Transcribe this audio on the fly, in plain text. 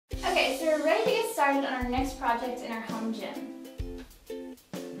Okay, so we're ready to get started on our next project in our home gym.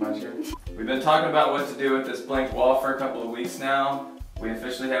 We've been talking about what to do with this blank wall for a couple of weeks now. We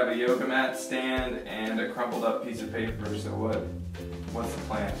officially have a yoga mat stand and a crumpled up piece of paper, so what's the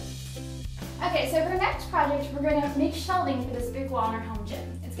plan? Okay, so for our next project, we're going to make shelving for this big wall in our home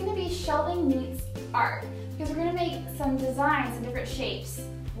gym. It's going to be shelving meets art, because we're going to make some designs in different shapes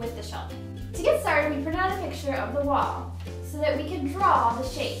with the shelving. To get started, we printed out a picture of the wall so that we can draw the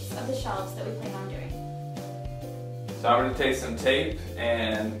shapes of the shelves that we plan on doing. So I'm going to take some tape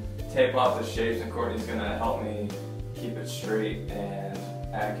and tape off the shapes, and Courtney's going to help me keep it straight and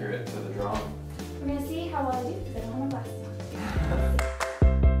accurate to the drawing. We're going to see how well I do because I don't have my glasses on.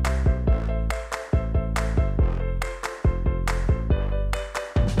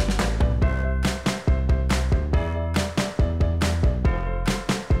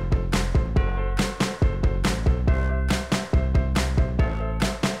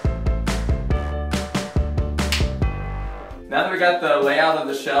 Now that we got the layout of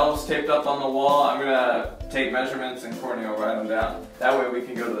the shelves taped up on the wall, I'm going to take measurements and Courtney will write them down. That way we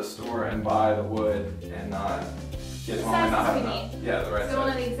can go to the store and buy the wood and not get home and not have enough. Yeah, the right size. So we'll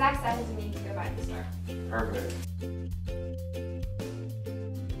know the exact sizes we need to go buy at the store. Perfect.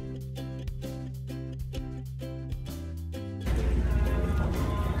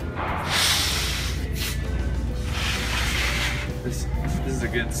 This is the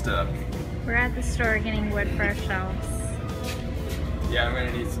good stuff. We're at the store getting wood for our shelves. Yeah, I'm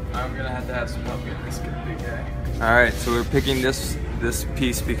gonna have to have some help getting this big guy. Alright, so we're picking this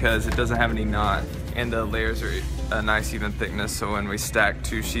piece because it doesn't have any knot and the layers are a nice even thickness, so when we stack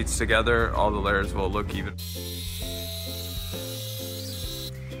two sheets together, all the layers will look even.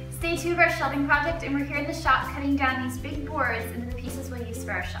 Stay tuned for our shelving project, and we're here in the shop cutting down these big boards into the pieces we'll use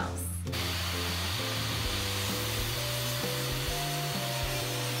for our shelves.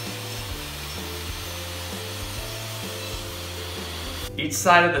 Each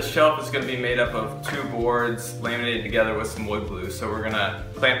side of the shelf is going to be made up of two boards laminated together with some wood glue. So we're going to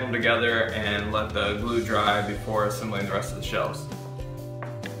clamp them together and let the glue dry before assembling the rest of the shelves.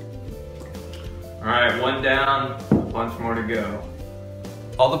 Alright, one down, bunch more to go.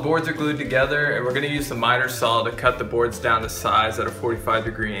 All the boards are glued together, and we're going to use the miter saw to cut the boards down to size at a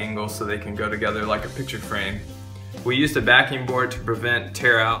 45-degree angle so they can go together like a picture frame. We used a backing board to prevent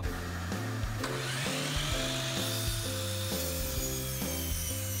tear out.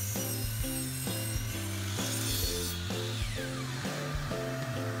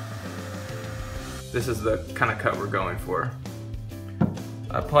 This is the kind of cut we're going for.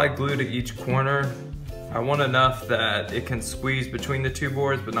 I apply glue to each corner. I want enough that it can squeeze between the two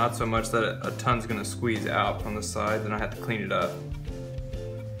boards, but not so much that a ton's gonna squeeze out from the side, then I have to clean it up.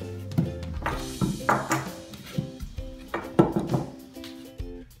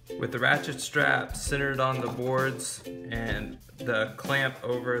 With the ratchet strap centered on the boards and the clamp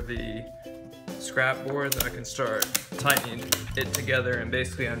over the scrap boards, I can start tightening it together, and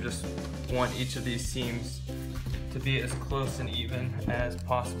basically I just want each of these seams to be as close and even as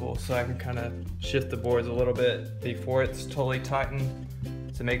possible, so I can kind of shift the boards a little bit before it's totally tightened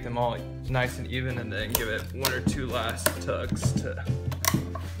to make them all nice and even, and then give it one or two last tugs to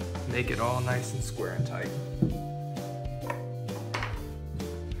make it all nice and square and tight.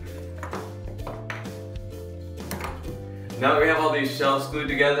 Now that we have all these shelves glued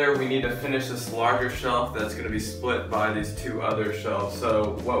together, we need to finish this larger shelf that's going to be split by these two other shelves.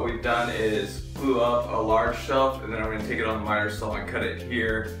 So what we've done is glue up a large shelf, and then I'm going to take it on the miter saw and cut it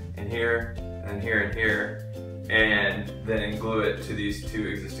here and here and here and here, and then glue it to these two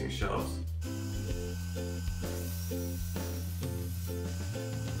existing shelves.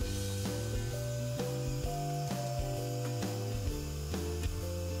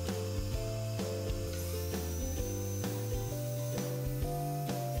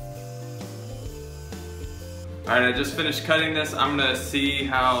 Alright, I just finished cutting this. I'm going to see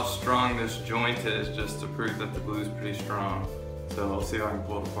how strong this joint is just to prove that the glue is pretty strong. So I'll see if I can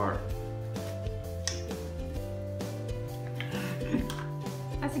pull it apart.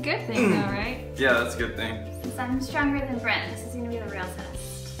 That's a good thing though, right? Yeah, that's a good thing. Since I'm stronger than Brent, this is going to be the real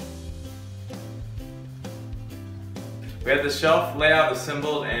test. We have the shelf layout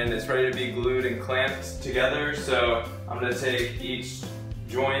assembled and it's ready to be glued and clamped together. So I'm going to take each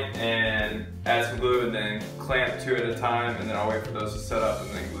joint and add some glue and then clamp two at a time, and then I'll wait for those to set up and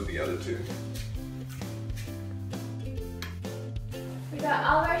then glue the other two. We got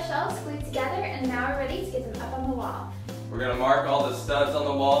all of our shelves glued together, and now we're ready to get them up on the wall. We're going to mark all the studs on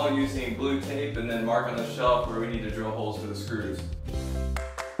the wall using blue tape, and then mark on the shelf where we need to drill holes for the screws.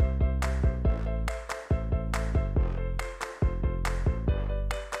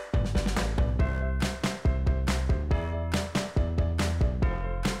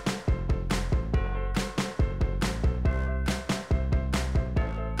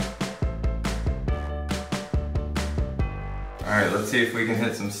 Alright, let's see if we can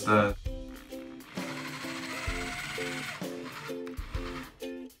hit some studs.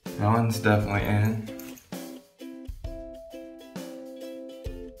 That one's definitely in.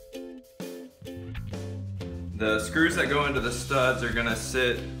 The screws that go into the studs are gonna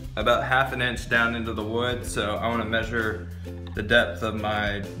sit about 1/2 inch down into the wood, so I wanna measure the depth of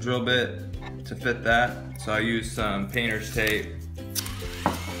my drill bit to fit that. So I use some painter's tape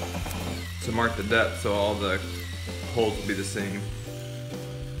to mark the depth so all the holes will be the same.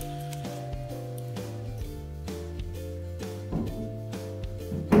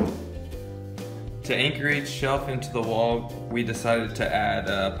 To anchor each shelf into the wall, we decided to add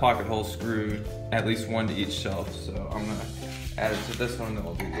a pocket hole screw, at least one to each shelf. So I'm gonna add it to this one, then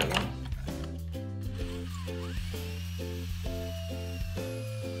we'll do the other one.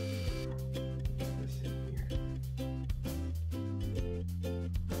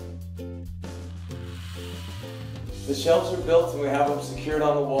 The shelves are built and we have them secured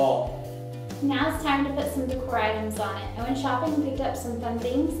on the wall. Now it's time to put some decor items on it. I went shopping and picked up some fun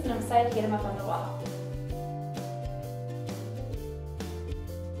things, and I'm excited to get them up on the wall.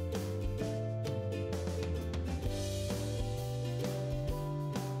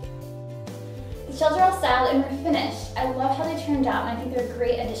 The shelves are all styled and we're finished. I love how they turned out, and I think they're a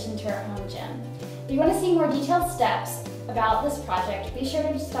great addition to our home gym. If you want to see more detailed steps about this project, be sure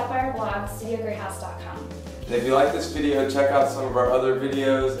to stop by our blog, studiogreathouse.com. And if you like this video, check out some of our other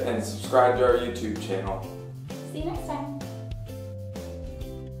videos and subscribe to our YouTube channel. See you next time.